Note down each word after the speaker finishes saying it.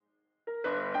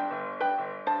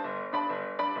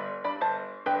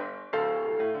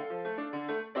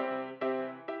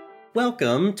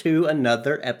Welcome to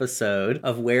another episode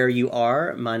of Where You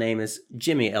Are. My name is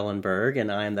Jimmy Ellenberg, and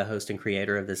I am the host and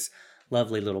creator of this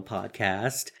lovely little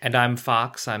podcast. And I'm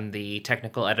Fox. I'm the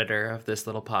technical editor of this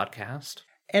little podcast.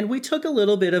 And we took a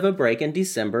little bit of a break in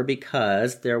December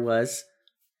because there was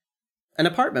an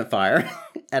apartment fire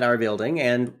at our building,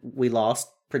 and we lost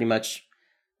pretty much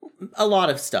a lot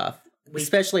of stuff,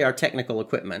 especially our technical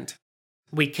equipment.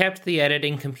 We kept the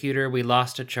editing computer, we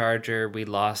lost a charger, we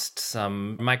lost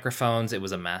some microphones, it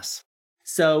was a mess.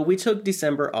 So we took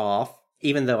December off,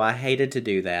 even though I hated to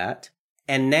do that.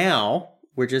 And now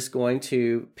we're just going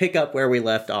to pick up where we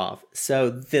left off. So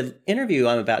the interview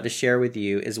I'm about to share with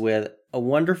you is with a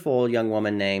wonderful young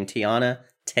woman named Tiana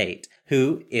Tate,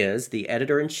 who is the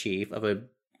editor-in-chief of a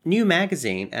new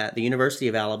magazine at the University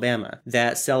of Alabama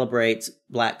that celebrates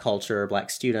Black culture,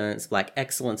 Black students, Black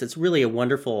excellence. It's really a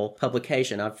wonderful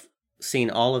publication. I've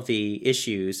seen all of the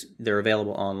issues. They're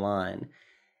available online.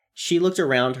 She looked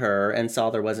around her and saw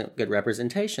there wasn't good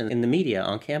representation in the media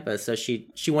on campus, so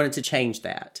she wanted to change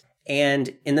that.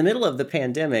 And in the middle of the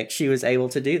pandemic, she was able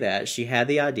to do that. She had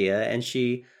the idea, and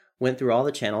she went through all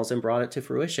the channels and brought it to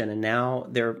fruition, and now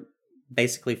they're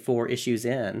basically 4 issues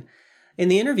in. In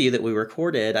the interview that we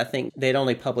recorded, I think they'd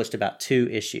only published about 2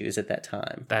 issues at that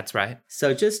time. That's right.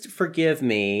 So just forgive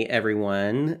me,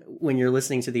 everyone, when you're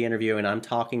listening to the interview and I'm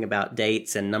talking about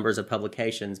dates and numbers of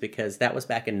publications, because that was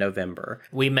back in November.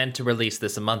 We meant to release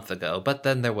this a month ago, but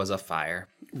then there was a fire.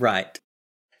 Right.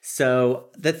 So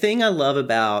the thing I love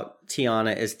about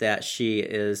Tiana is that she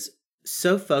is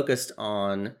so focused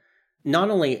on not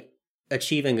only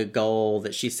achieving a goal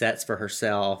that she sets for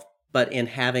herself, but in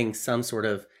having some sort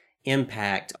of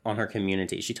impact on her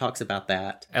community. She talks about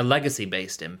that. A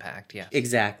legacy-based impact, yes.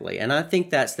 Exactly. And I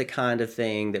think that's the kind of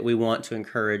thing that we want to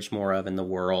encourage more of in the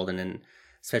world, and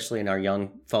especially in our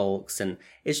young folks. And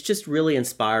it's just really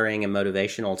inspiring and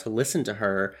motivational to listen to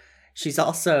her. She's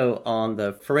also on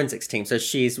the forensics team, so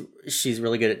she's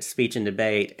really good at speech and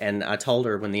debate. And I told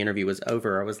her when the interview was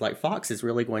over, I was like, Fox is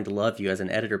really going to love you as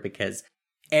an editor because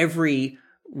every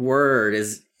word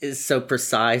is so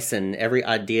precise and every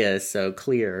idea is so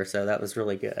clear. So that was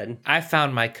really good. I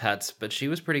found my cuts, but she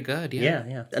was pretty good.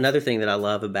 Yeah. Another thing that I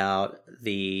love about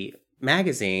the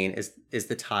magazine is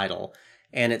the title.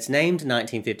 And it's named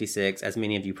 1956, as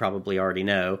many of you probably already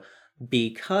know,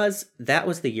 because that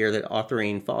was the year that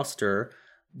Autherine Foster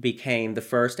became the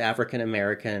first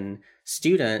African-American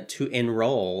student to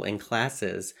enroll in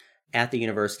classes at the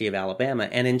University of Alabama.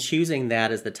 And in choosing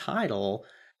that as the title,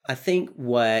 I think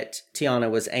what Tiana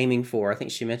was aiming for, I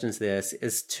think she mentions this,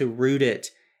 is to root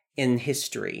it in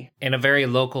history. In a very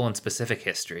local and specific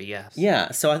history, yes.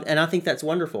 Yeah, and I think that's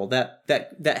wonderful.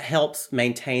 That helps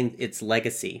maintain its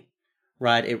legacy,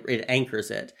 right? It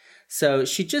anchors it. So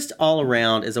she just all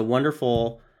around is a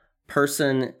wonderful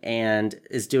person and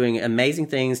is doing amazing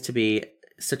things to be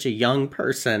such a young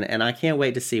person, and I can't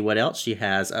wait to see what else she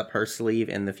has up her sleeve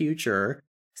in the future.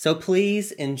 So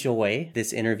please enjoy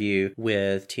this interview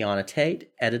with Tiana Tate,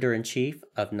 editor-in-chief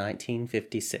of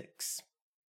 1956.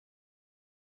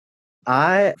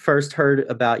 I first heard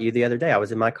about you the other day. I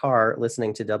was in my car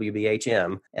listening to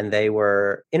WBHM, and they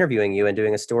were interviewing you and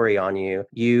doing a story on you.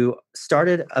 You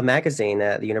started a magazine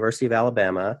at the University of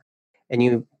Alabama, and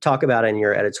you talk about in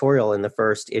your editorial in the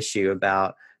first issue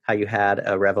about how you had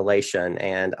a revelation.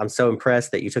 And I'm so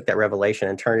impressed that you took that revelation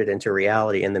and turned it into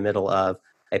reality in the middle of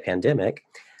a pandemic.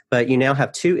 But you now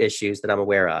have 2 issues that I'm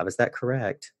aware of. Is that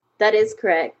correct? That is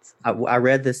correct. I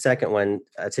read the second one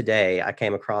today. I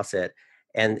came across it,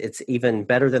 and it's even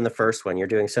better than the first one. You're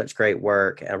doing such great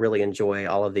work. I really enjoy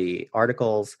all of the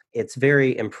articles. It's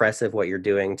very impressive what you're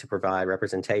doing to provide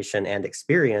representation and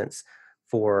experience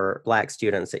for Black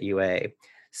students at UA.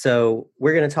 So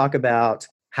we're going to talk about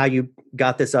how you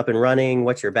got this up and running,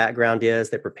 what your background is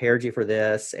that prepared you for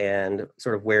this, and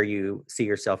sort of where you see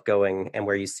yourself going and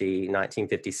where you see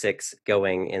 1956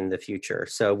 going in the future.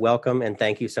 So welcome, and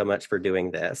thank you so much for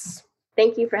doing this.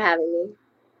 Thank you for having me.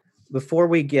 Before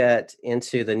we get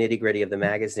into the nitty-gritty of the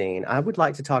magazine, I would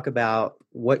like to talk about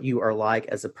what you are like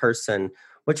as a person,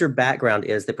 what your background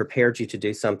is that prepared you to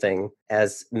do something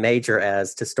as major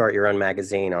as to start your own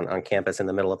magazine on campus in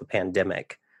the middle of a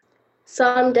pandemic. So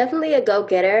I'm definitely a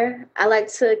go-getter. I like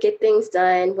to get things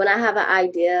done. When I have an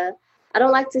idea, I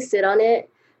don't like to sit on it.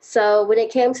 So when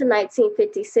it came to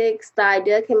 1956, the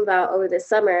idea came about over the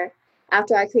summer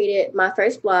after I created my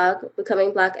first blog,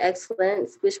 Becoming Black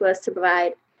Excellence, which was to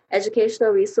provide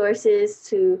educational resources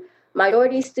to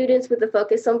minority students with a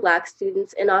focus on Black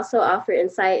students and also offer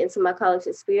insight into my college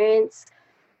experience.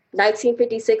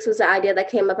 1956 was the idea that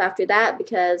came up after that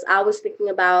because I was thinking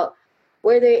about,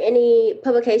 were there any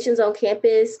publications on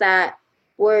campus that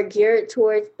were geared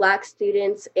towards Black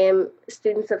students and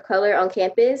students of color on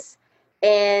campus.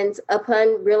 And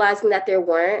upon realizing that there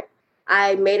weren't,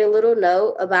 I made a little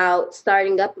note about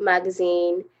starting up a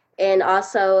magazine and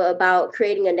also about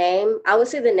creating a name. I would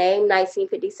say the name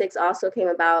 1956 also came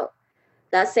about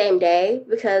that same day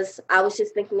because I was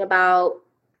just thinking about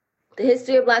the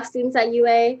history of Black students at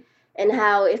UA and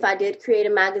how if I did create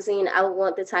a magazine, I would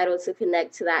want the title to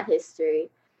connect to that history.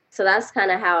 So that's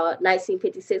kind of how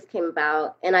 1956 came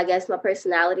about. And I guess my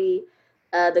personality,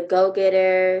 the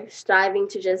go-getter, striving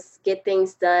to just get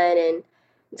things done and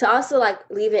to also like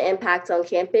leave an impact on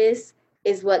campus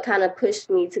is what kind of pushed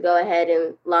me to go ahead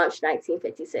and launch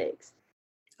 1956.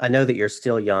 I know that you're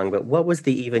still young, but what was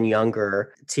the even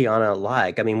younger Tiana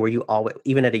like? I mean, were you always,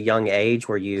 even at a young age,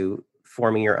 were you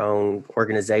forming your own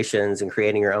organizations and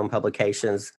creating your own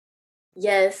publications?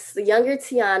 Yes, the younger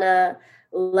Tiana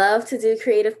loved to do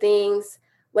creative things.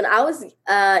 When I was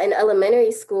in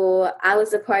elementary school, I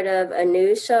was a part of a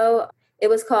news show. It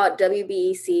was called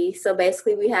WBEC. So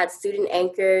basically we had student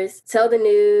anchors tell the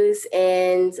news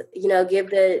and, give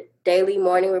the daily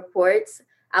morning reports.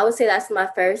 I would say that's my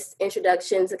first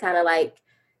introduction to kind of like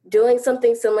doing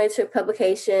something similar to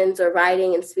publications or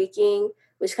writing and speaking,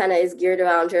 which kind of is geared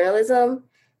around journalism.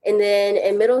 And then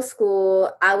in middle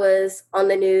school, I was on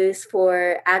the news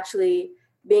for actually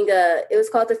it was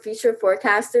called the Future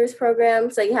Forecasters program.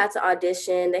 So you had to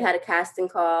audition, they had a casting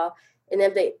call, and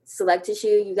then if they selected you,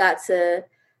 you got to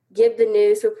give the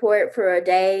news report for a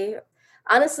day.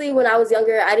 Honestly, when I was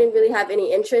younger, I didn't really have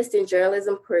any interest in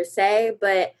journalism per se,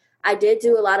 but I did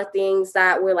do a lot of things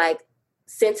that were like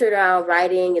centered around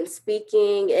writing and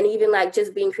speaking and even like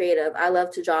just being creative. I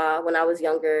loved to draw when I was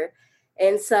younger.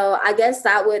 And so I guess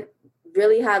that would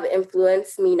really have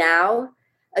influenced me now.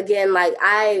 Again, like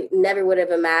I never would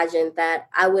have imagined that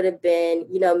I would have been,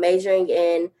 majoring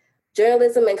in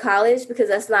journalism in college because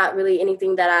that's not really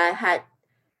anything that I had,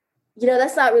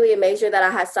 that's not really a major that I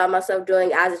had saw myself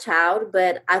doing as a child.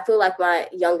 But I feel like my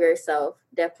younger self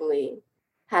definitely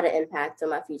had an impact on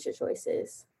my future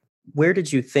choices. Where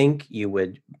did you think you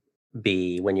would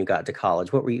be when you got to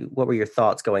college? What were your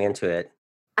thoughts going into it?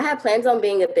 I had plans on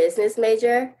being a business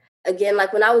major. Again,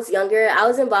 like when I was younger, I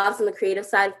was involved in the creative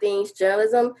side of things,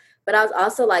 journalism, but I was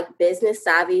also like business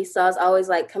savvy. So I was always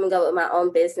like coming up with my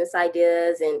own business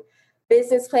ideas and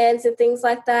business plans and things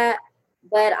like that.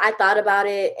 But I thought about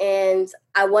it and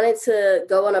I wanted to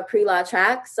go on a pre-law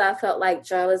track. So I felt like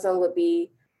journalism would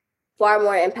be far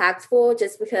more impactful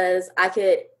just because I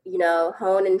could,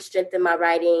 hone and strengthen my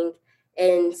writing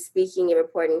and speaking and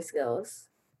reporting skills.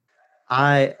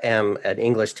 I am an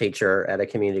English teacher at a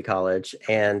community college,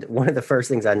 and one of the first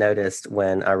things I noticed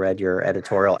when I read your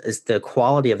editorial is the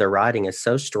quality of the writing is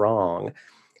so strong.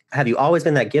 Have you always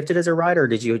been that gifted as a writer, or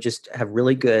did you just have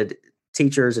really good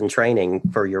teachers and training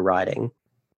for your writing?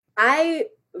 I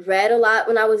read a lot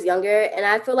when I was younger, and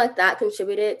I feel like that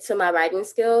contributed to my writing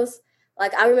skills.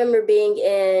 Like I remember being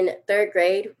in third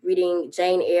grade reading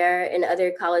Jane Eyre and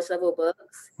other college level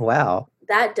books. Wow.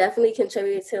 That definitely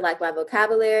contributed to like my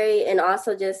vocabulary and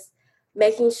also just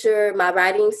making sure my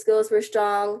writing skills were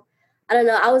strong. I don't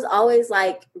know. I was always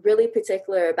like really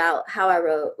particular about how I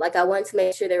wrote. Like I wanted to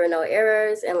make sure there were no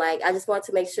errors and like I just wanted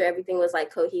to make sure everything was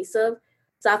like cohesive.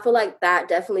 So I feel like that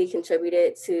definitely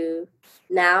contributed to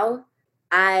now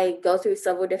I go through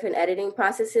several different editing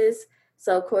processes.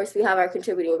 So of course we have our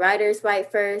contributing writers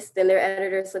write first, then their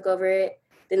editors look over it.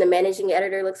 Then the managing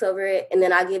editor looks over it, and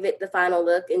then I give it the final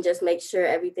look and just make sure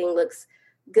everything looks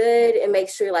good and make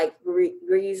sure like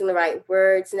we're using the right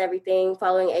words and everything,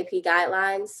 following AP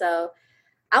guidelines. So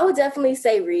I would definitely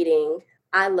say reading.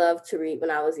 I loved to read when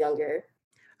I was younger.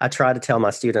 I try to tell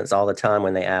my students all the time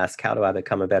when they ask, how do I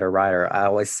become a better writer? I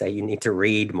always say you need to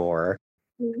read more.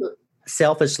 Mm-hmm.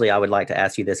 Selfishly, I would like to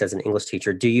ask you this as an English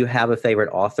teacher. Do you have a favorite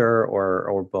author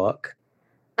or book?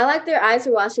 I like Their Eyes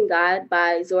Were Watching God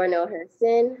by Zora Neale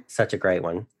Hurston. Such a great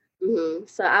one. Mm-hmm.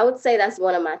 So I would say that's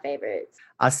one of my favorites.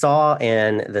 I saw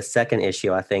in the second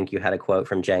issue, I think you had a quote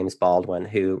from James Baldwin,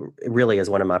 who really is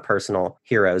one of my personal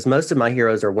heroes. Most of my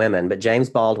heroes are women, but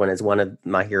James Baldwin is one of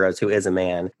my heroes who is a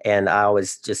man. And I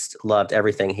always just loved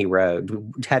everything he wrote.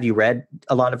 Have you read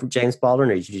a lot of James Baldwin,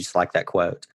 or did you just like that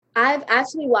quote? I've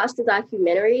actually watched the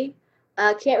documentary.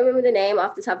 I can't remember the name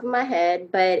off the top of my head,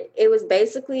 but it was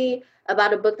basically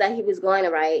about a book that he was going to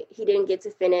write. He didn't get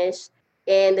to finish,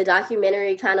 and the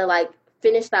documentary kind of like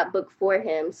finished that book for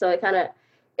him. So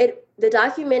the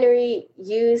documentary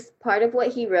used part of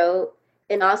what he wrote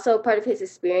and also part of his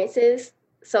experiences.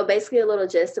 So basically a little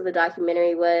gist of the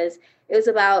documentary was it was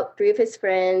about three of his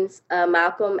friends,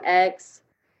 Malcolm X,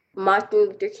 Martin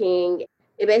Luther King.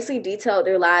 It basically detailed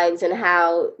their lives and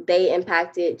how they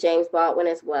impacted James Baldwin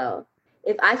as well.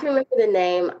 If I can remember the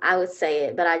name, I would say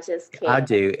it, but I just I can't.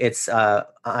 do. It's I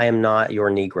Am Not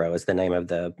Your Negro is the name of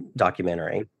the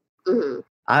documentary. Hmm.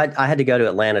 I had to go to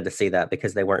Atlanta to see that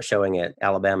because they weren't showing it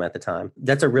Alabama at the time.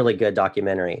 That's a really good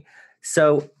documentary.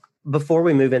 So before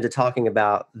we move into talking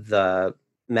about the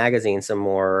magazine some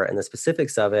more and the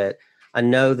specifics of it, I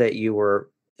know that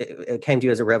it came to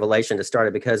you as a revelation to start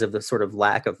it because of the sort of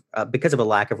because of a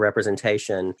lack of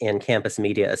representation in campus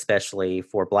media, especially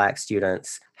for Black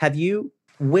students.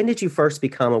 When did you first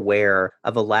become aware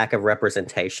of a lack of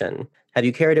representation? Have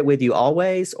you carried it with you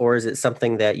always, or is it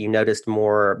something that you noticed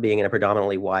more being in a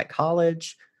predominantly white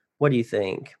college? What do you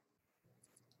think?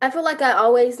 I feel like I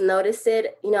always noticed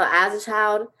it, as a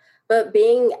child, but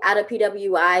being at a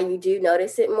PWI, you do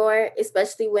notice it more,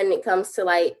 especially when it comes to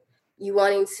like you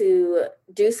wanting to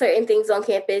do certain things on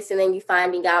campus and then you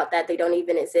finding out that they don't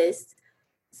even exist,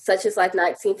 such as like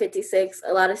 1956.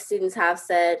 A lot of students have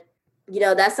said,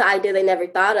 that's an idea they never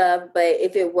thought of, but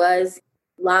if it was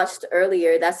launched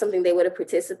earlier, that's something they would have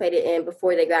participated in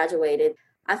before they graduated.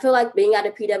 I feel like being at a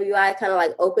PWI kind of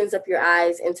like opens up your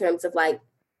eyes in terms of like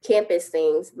campus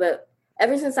things. But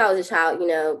ever since I was a child,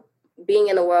 being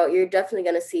in the world, you're definitely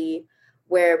going to see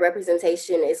where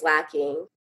representation is lacking.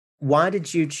 Why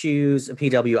did you choose a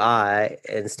PWI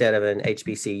instead of an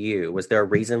HBCU? Was there a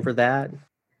reason for that?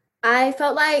 I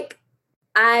felt like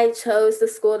I chose the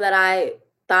school that I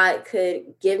thought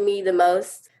could give me the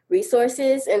most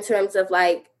resources in terms of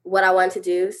like what I wanted to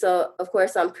do. So, of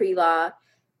course, I'm pre-law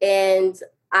and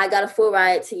I got a full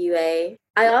ride to UA.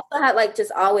 I also had like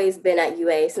just always been at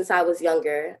UA since I was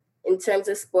younger. In terms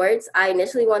of sports, I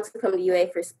initially wanted to come to UA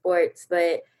for sports,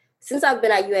 but since I've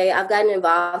been at UA, I've gotten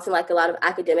involved in like a lot of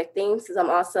academic things because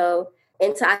I'm also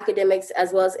into academics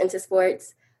as well as into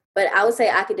sports. But I would say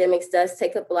academics does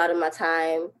take up a lot of my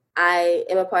time. I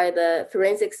am a part of the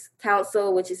Forensics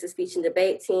Council, which is a speech and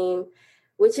debate team,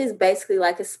 which is basically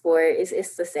like a sport.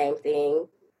 It's the same thing.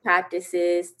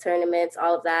 Practices, tournaments,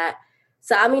 all of that.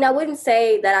 So, I mean, I wouldn't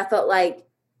say that I felt like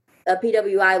a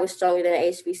PWI was stronger than an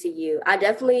HBCU. I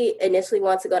definitely initially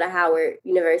wanted to go to Howard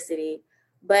University.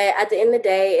 But at the end of the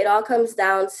day, it all comes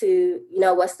down to,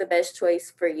 what's the best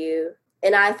choice for you.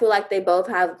 And I feel like they both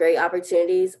have great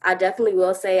opportunities. I definitely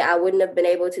will say I wouldn't have been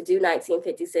able to do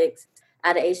 1956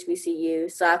 at a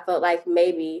HBCU. So I felt like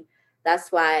maybe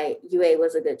that's why UA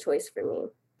was a good choice for me.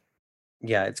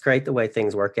 Yeah, it's great the way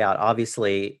things work out.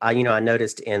 Obviously, I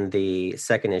noticed in the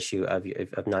second issue of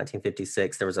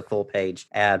 1956, there was a full page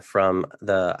ad from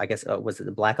I guess, was it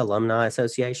the Black Alumni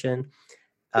Association,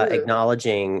 Mhm.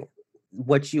 acknowledging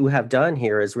what you have done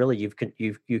here is really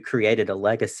you created a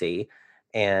legacy,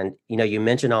 and you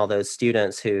mentioned all those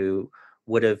students who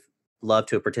would have loved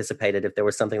to have participated if there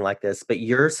was something like this, but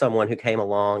you're someone who came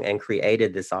along and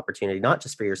created this opportunity, not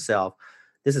just for yourself.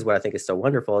 This is what I think is so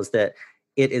wonderful, is that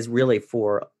it is really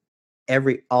for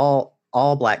all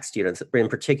Black students in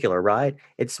particular, right?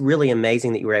 It's really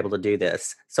amazing that you were able to do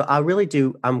this. So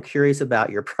I'm curious about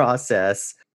your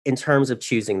process in terms of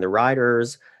choosing the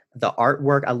writers, the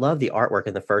artwork. I love the artwork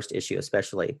in the first issue,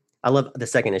 especially. I love the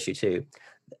second issue too.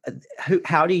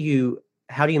 How do you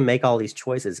make all these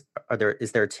choices?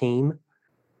 Is there a team?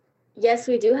 Yes,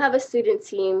 we do have a student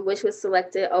team, which was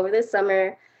selected over the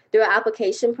summer through an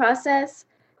application process.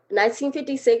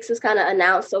 1956 was kind of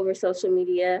announced over social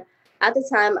media. At the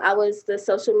time, I was the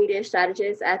social media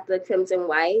strategist at the Crimson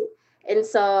White. And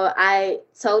so I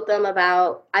told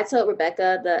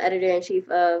Rebecca, the editor in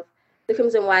chief of the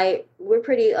Crimson White, we're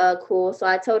pretty cool. So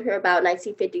I told her about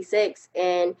 1956,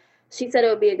 and she said it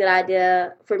would be a good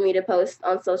idea for me to post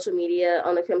on social media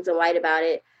on the Crimson White about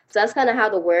it. So that's kind of how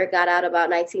the word got out about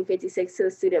 1956 to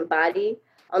the student body.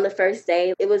 On the first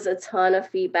day, it was a ton of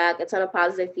feedback, a ton of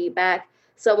positive feedback.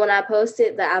 So when I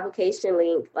posted the application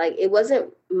link, like it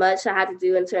wasn't much I had to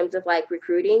do in terms of like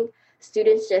recruiting.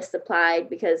 Students just applied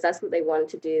because that's what they wanted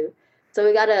to do. So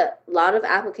we got a lot of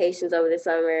applications over the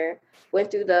summer,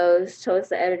 went through those, chose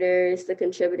the editors, the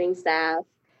contributing staff.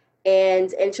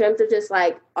 And in terms of just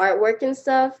like artwork and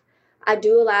stuff, I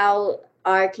do allow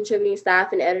our contributing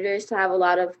staff and editors to have a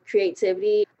lot of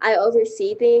creativity. I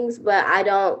oversee things, but I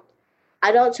don't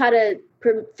try to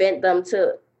prevent them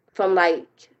from like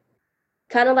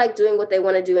kind of like doing what they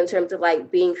want to do in terms of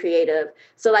like being creative.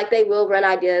 So like they will run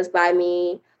ideas by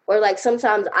me, or like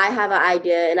sometimes I have an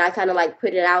idea and I kind of like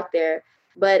put it out there.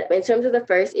 But in terms of the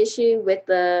first issue with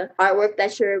the artwork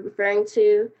that you're referring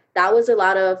to, that was a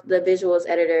lot of the visuals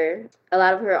editor, a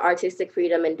lot of her artistic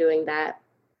freedom in doing that.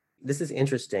 This is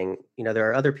interesting. There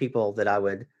are other people that I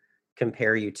would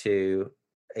compare you to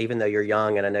even though you're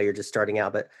young and I know you're just starting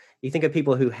out, but you think of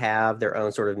people who have their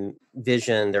own sort of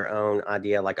vision, their own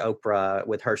idea, like Oprah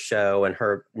with her show and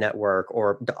her network,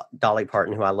 or Dolly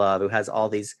Parton, who I love, who has all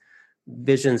these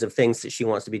visions of things that she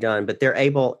wants to be done, but they're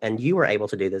able, and you were able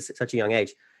to do this at such a young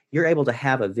age, you're able to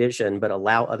have a vision, but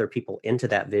allow other people into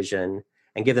that vision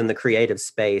and give them the creative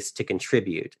space to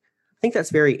contribute. I think that's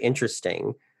very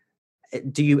interesting.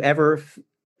 Do you ever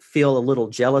feel a little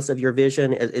jealous of your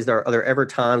vision? Are there ever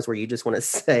times where you just want to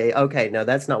say, okay, no,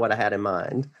 that's not what I had in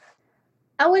mind?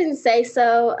 I wouldn't say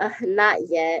so. Not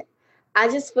yet. I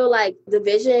just feel like the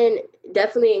vision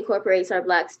definitely incorporates our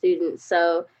Black students.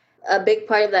 So a big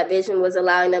part of that vision was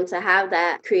allowing them to have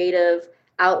that creative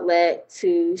outlet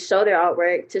to show their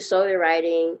artwork, to show their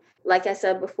writing. Like I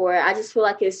said before, I just feel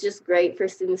like it's just great for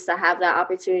students to have that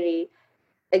opportunity.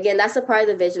 Again, that's a part of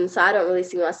the vision, so I don't really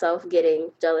see myself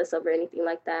getting jealous over anything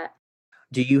like that.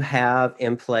 Do you have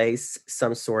in place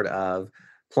some sort of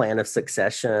plan of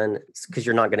succession? Because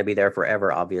you're not going to be there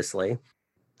forever, obviously.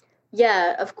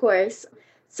 Yeah, of course.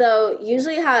 So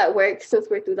usually how it works, since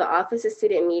we're through the Office of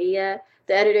Student Media,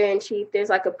 the editor-in-chief, there's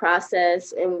like a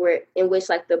process in which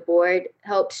like the board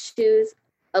helps choose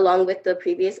along with the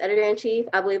previous editor-in-chief.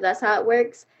 I believe that's how it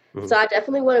works. Mm-hmm. So I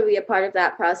definitely want to be a part of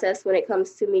that process when it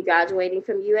comes to me graduating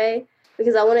from UA,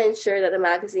 because I want to ensure that the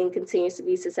magazine continues to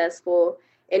be successful,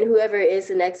 and whoever is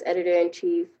the next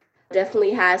editor-in-chief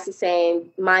definitely has the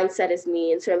same mindset as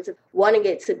me in terms of wanting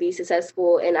it to be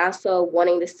successful and also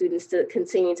wanting the students to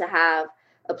continue to have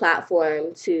a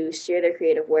platform to share their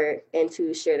creative work and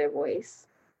to share their voice.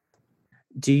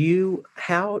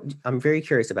 I'm very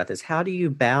curious about this. How do you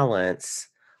balance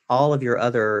all of your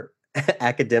other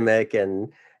academic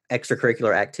and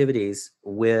extracurricular activities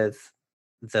with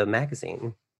the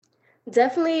magazine?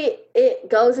 Definitely, it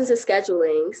goes into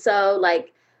scheduling. So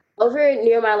like over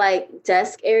near my like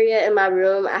desk area in my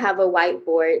room, I have a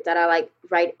whiteboard that I like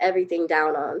write everything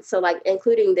down on. So like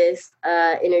including this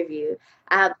interview,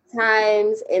 I have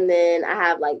times, and then I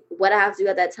have like what I have to do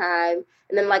at that time.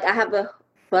 And then like I have a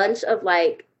bunch of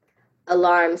like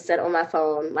alarms set on my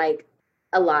phone, like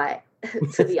a lot,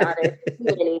 to be honest,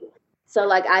 many. So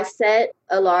like I set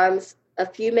alarms a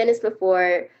few minutes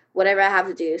before whatever I have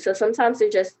to do. So sometimes they're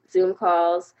just Zoom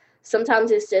calls.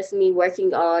 Sometimes it's just me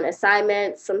working on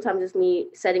assignments. Sometimes it's me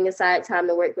setting aside time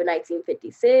to work with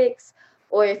 1956.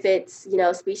 Or if it's,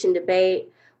 speech and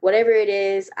debate, whatever it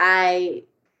is, I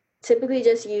typically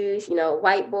just use,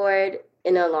 whiteboard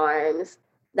and alarms.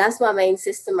 That's my main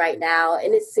system right now,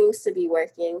 and it seems to be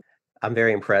working. I'm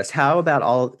very impressed. How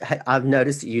about I've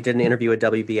noticed that you did an interview at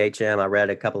WBHM. I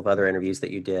read a couple of other interviews that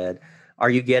you did. Are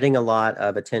you getting a lot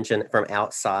of attention from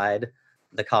outside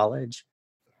the college?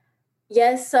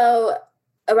 Yes. So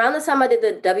around the time I did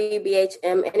the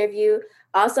WBHM interview,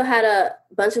 I also had a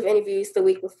bunch of interviews the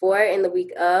week before and the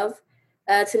week of.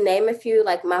 To name a few,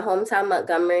 like my hometown,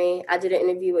 Montgomery, I did an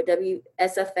interview with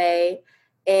WSFA.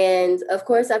 And of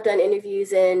course, I've done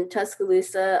interviews in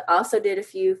Tuscaloosa. Also did a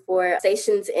few for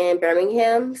stations in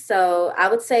Birmingham. So I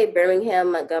would say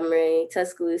Birmingham, Montgomery,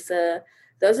 Tuscaloosa.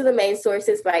 Those are the main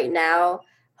sources right now.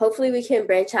 Hopefully we can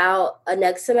branch out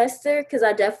next semester, because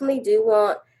I definitely do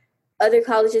want other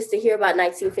colleges to hear about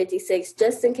 1956,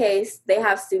 just in case they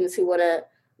have students who want to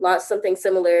launch something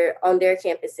similar on their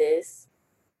campuses.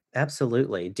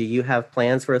 Absolutely. Do you have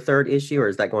plans for a third issue, or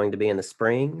is that going to be in the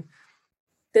spring?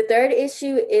 The third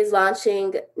issue is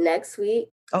launching next week.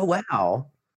 Oh, wow.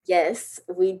 Yes,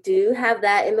 we do have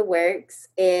that in the works.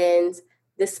 And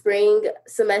the spring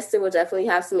semester will definitely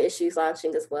have some issues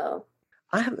launching as well.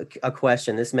 I have a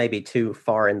question. This may be too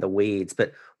far in the weeds,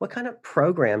 but what kind of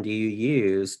program do you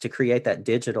use to create that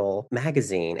digital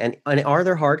magazine? And are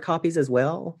there hard copies as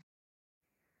well?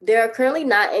 There are currently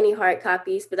not any hard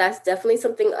copies, but that's definitely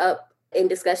something up in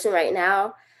discussion right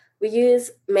now. We use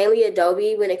mainly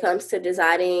Adobe when it comes to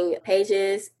designing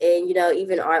pages and,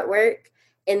 even artwork.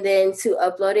 And then to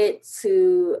upload it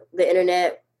to the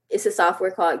internet, it's a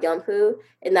software called Yumpu.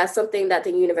 And that's something that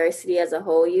the university as a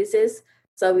whole uses.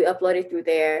 So we upload it through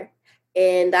there.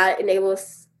 And that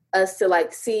enables us to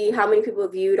see how many people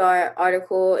viewed our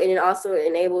article. And it also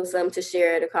enables them to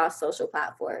share it across social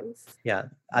platforms. Yeah,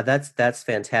 that's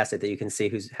fantastic that you can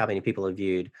see how many people have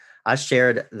viewed. I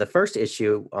shared the first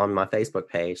issue on my Facebook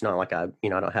page. Not like I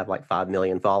don't have like 5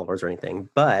 million followers or anything,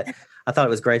 but I thought it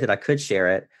was great that I could share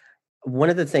it. One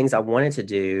of the things I wanted to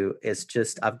do is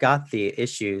I've got the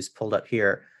issues pulled up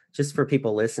here just for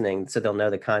people listening, so they'll know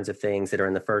the kinds of things that are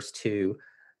in the first two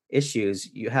issues.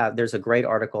 There's a great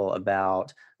article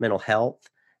about mental health,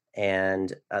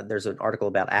 and there's an article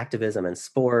about activism and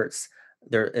sports.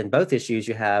 There, in both issues,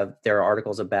 there are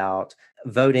articles about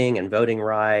voting and voting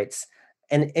rights.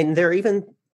 And there are even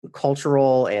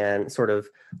cultural and sort of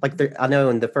like I know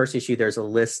in the first issue there's a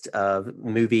list of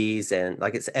movies and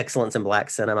like it's excellence in black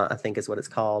cinema, I think is what it's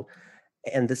called.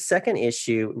 And the second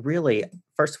issue, really,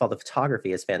 first of all, the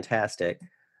photography is fantastic.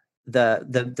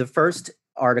 The first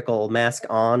article, Mask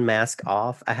On, Mask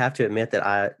Off, I have to admit that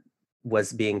I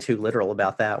was being too literal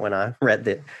about that when I read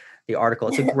the article.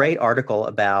 It's a great article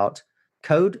about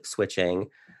code switching,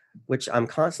 which I'm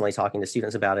constantly talking to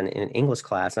students about in English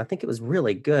class. And I think it was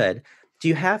really good. Do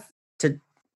you have to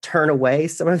turn away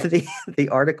some of the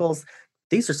articles?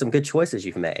 These are some good choices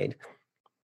you've made.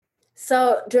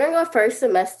 So during our first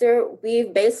semester,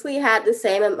 we've basically had the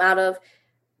same amount of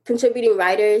contributing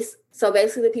writers. So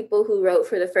basically the people who wrote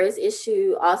for the first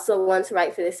issue also want to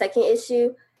write for the second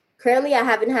issue. Currently, I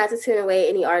haven't had to turn away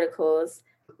any articles.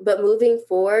 But moving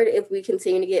forward, if we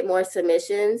continue to get more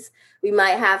submissions, we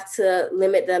might have to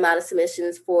limit the amount of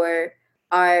submissions for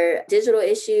our digital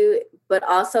issue. But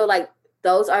also, like,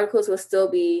 those articles will still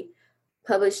be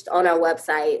published on our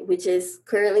website, which is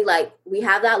currently, like, we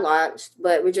have that launched,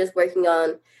 but we're just working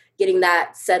on getting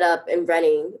that set up and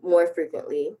running more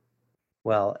frequently.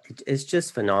 Well, it's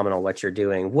just phenomenal what you're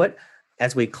doing.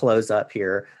 As we close up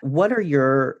here, what are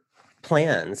your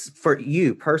plans for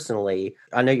you personally?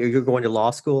 I know you're going to law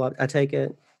school, I take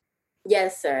it?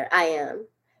 Yes, sir, I am.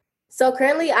 So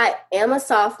currently I am a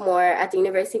sophomore at the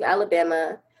University of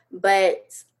Alabama,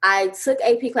 but I took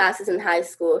AP classes in high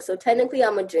school. So technically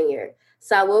I'm a junior.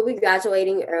 So I will be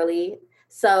graduating early.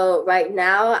 So right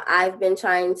now I've been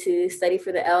trying to study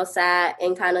for the LSAT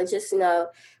and kind of just,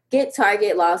 get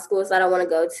target law schools that I want to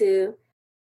go to.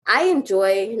 I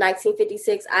enjoy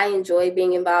 1956. I enjoy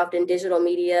being involved in digital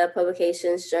media,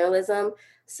 publications, journalism.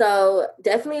 So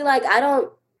definitely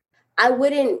I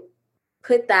wouldn't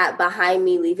put that behind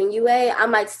me leaving UA. I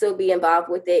might still be involved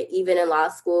with it even in law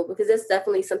school because it's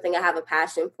definitely something I have a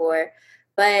passion for.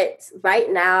 But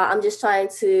right now I'm just trying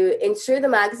to ensure the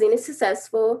magazine is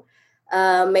successful,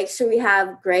 make sure we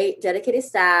have great dedicated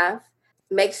staff,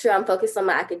 make sure I'm focused on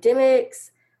my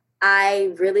academics.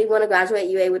 I really want to graduate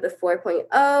UA with a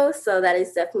 4.0, so that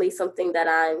is definitely something that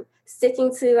I'm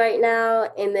sticking to right now.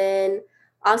 And then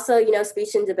also,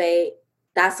 speech and debate,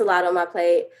 that's a lot on my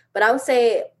plate. But I would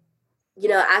say,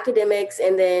 academics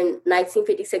and then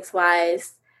 1956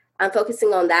 wise, I'm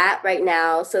focusing on that right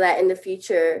now so that in the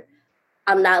future,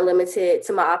 I'm not limited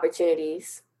to my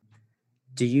opportunities.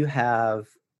 Do you have,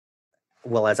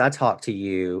 well, as I talk to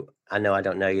you, I know I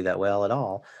don't know you that well at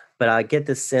all, but I get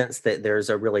the sense that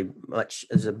there's a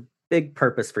big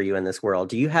purpose for you in this world.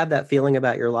 Do you have that feeling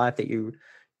about your life that you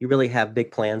really have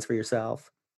big plans for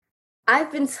yourself?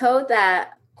 I've been told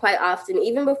that quite often.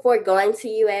 Even before going to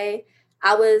UA,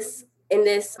 I was in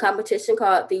this competition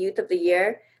called the Youth of the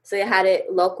Year. So they had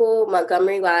it local,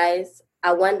 Montgomery-wise.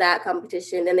 I won that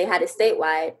competition. Then they had it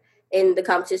statewide, and the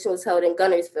competition was held in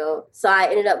Guntersville. So I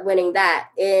ended up winning that.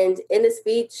 And in the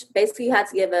speech, basically you had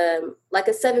to give a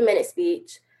 7-minute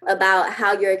speech about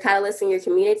how you're a catalyst in your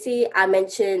community. I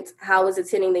mentioned how I was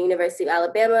attending the University of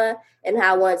Alabama and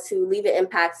how I want to leave an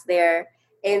impact there.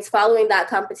 And following that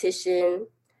competition,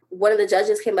 one of the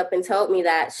judges came up and told me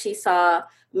that she saw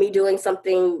me doing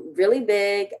something really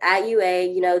big at UA,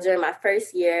 during my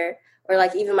first year or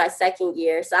even my second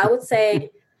year. So I would say,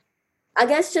 I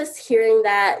guess just hearing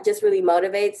that just really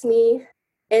motivates me.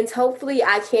 And hopefully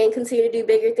I can continue to do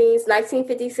bigger things.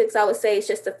 1956, I would say, is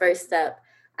just the first step.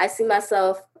 I see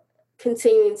myself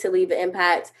continuing to leave an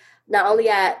impact, not only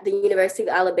at the University of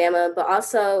Alabama, but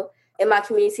also in my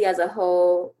community as a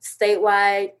whole,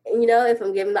 statewide, and, if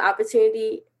I'm given the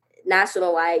opportunity,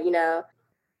 national-wide,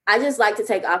 I just like to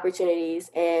take opportunities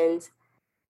and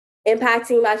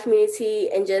impacting my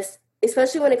community and just,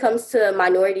 especially when it comes to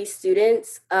minority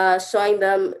students, showing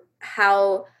them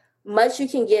how much you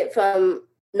can get from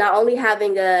not only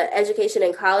having an education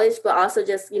in college, but also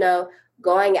just,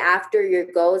 going after your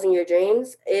goals and your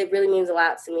dreams. It really means a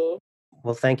lot to me.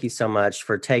 Well, thank you so much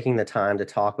for taking the time to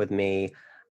talk with me.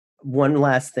 One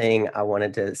last thing I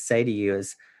wanted to say to you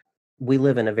is we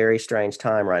live in a very strange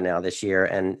time right now this year,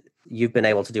 and you've been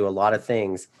able to do a lot of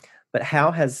things. But how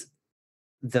has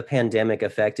the pandemic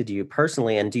affected you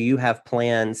personally? And do you have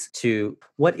plans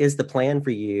what is the plan for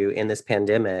you in this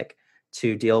pandemic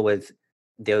to deal with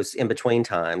those in-between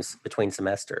times between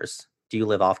semesters? Do you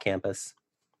live off campus?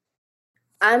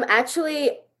 I'm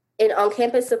actually in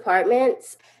on-campus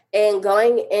apartments, and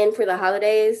going in for the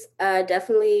holidays,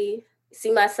 definitely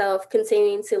see myself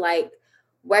continuing to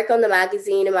work on the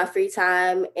magazine in my free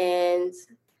time. And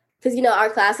because, our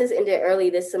classes ended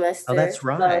early this semester. Oh, that's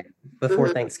right. So, before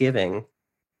Thanksgiving.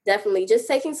 Definitely. Just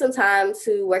taking some time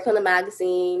to work on the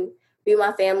magazine, be with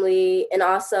my family, and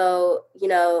also,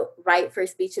 write for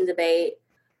speech and debate.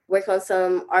 work on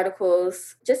some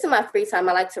articles. Just in my free time,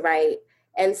 I like to write.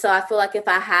 And so I feel like if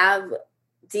I have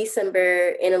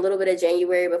December and a little bit of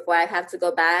January before I have to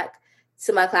go back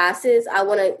to my classes, I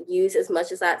want to use as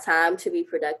much of that time to be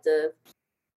productive,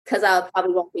 because I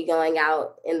probably won't be going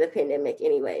out in the pandemic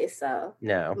anyway. So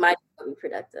no, might be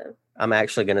productive. I'm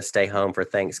actually going to stay home for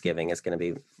Thanksgiving. It's going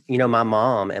to be, my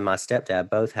mom and my stepdad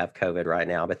both have COVID right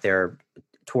now, but they're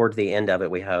toward the end of it,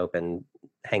 we hope, and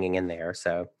hanging in there.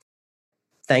 So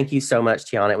thank you so much,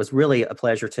 Tiana. It was really a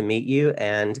pleasure to meet you.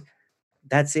 And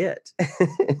that's it.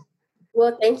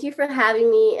 Well, thank you for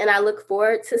having me. And I look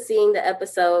forward to seeing the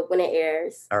episode when it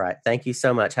airs. All right. Thank you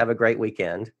so much. Have a great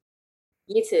weekend.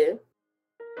 You too.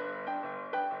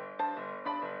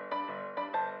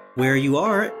 Where You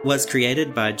Are was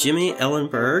created by Jimmy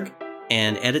Ellenberg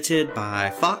and edited by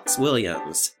Fox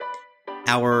Williams.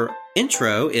 Our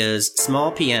intro is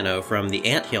Small Piano from the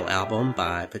Anthill album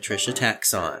by Patricia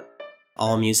Taxon.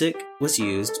 All music was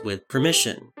used with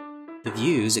permission. The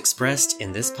views expressed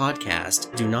in this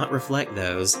podcast do not reflect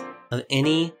those of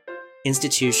any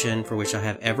institution for which I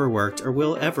have ever worked or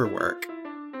will ever work.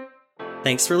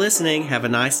 Thanks for listening. Have a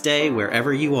nice day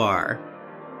wherever you are.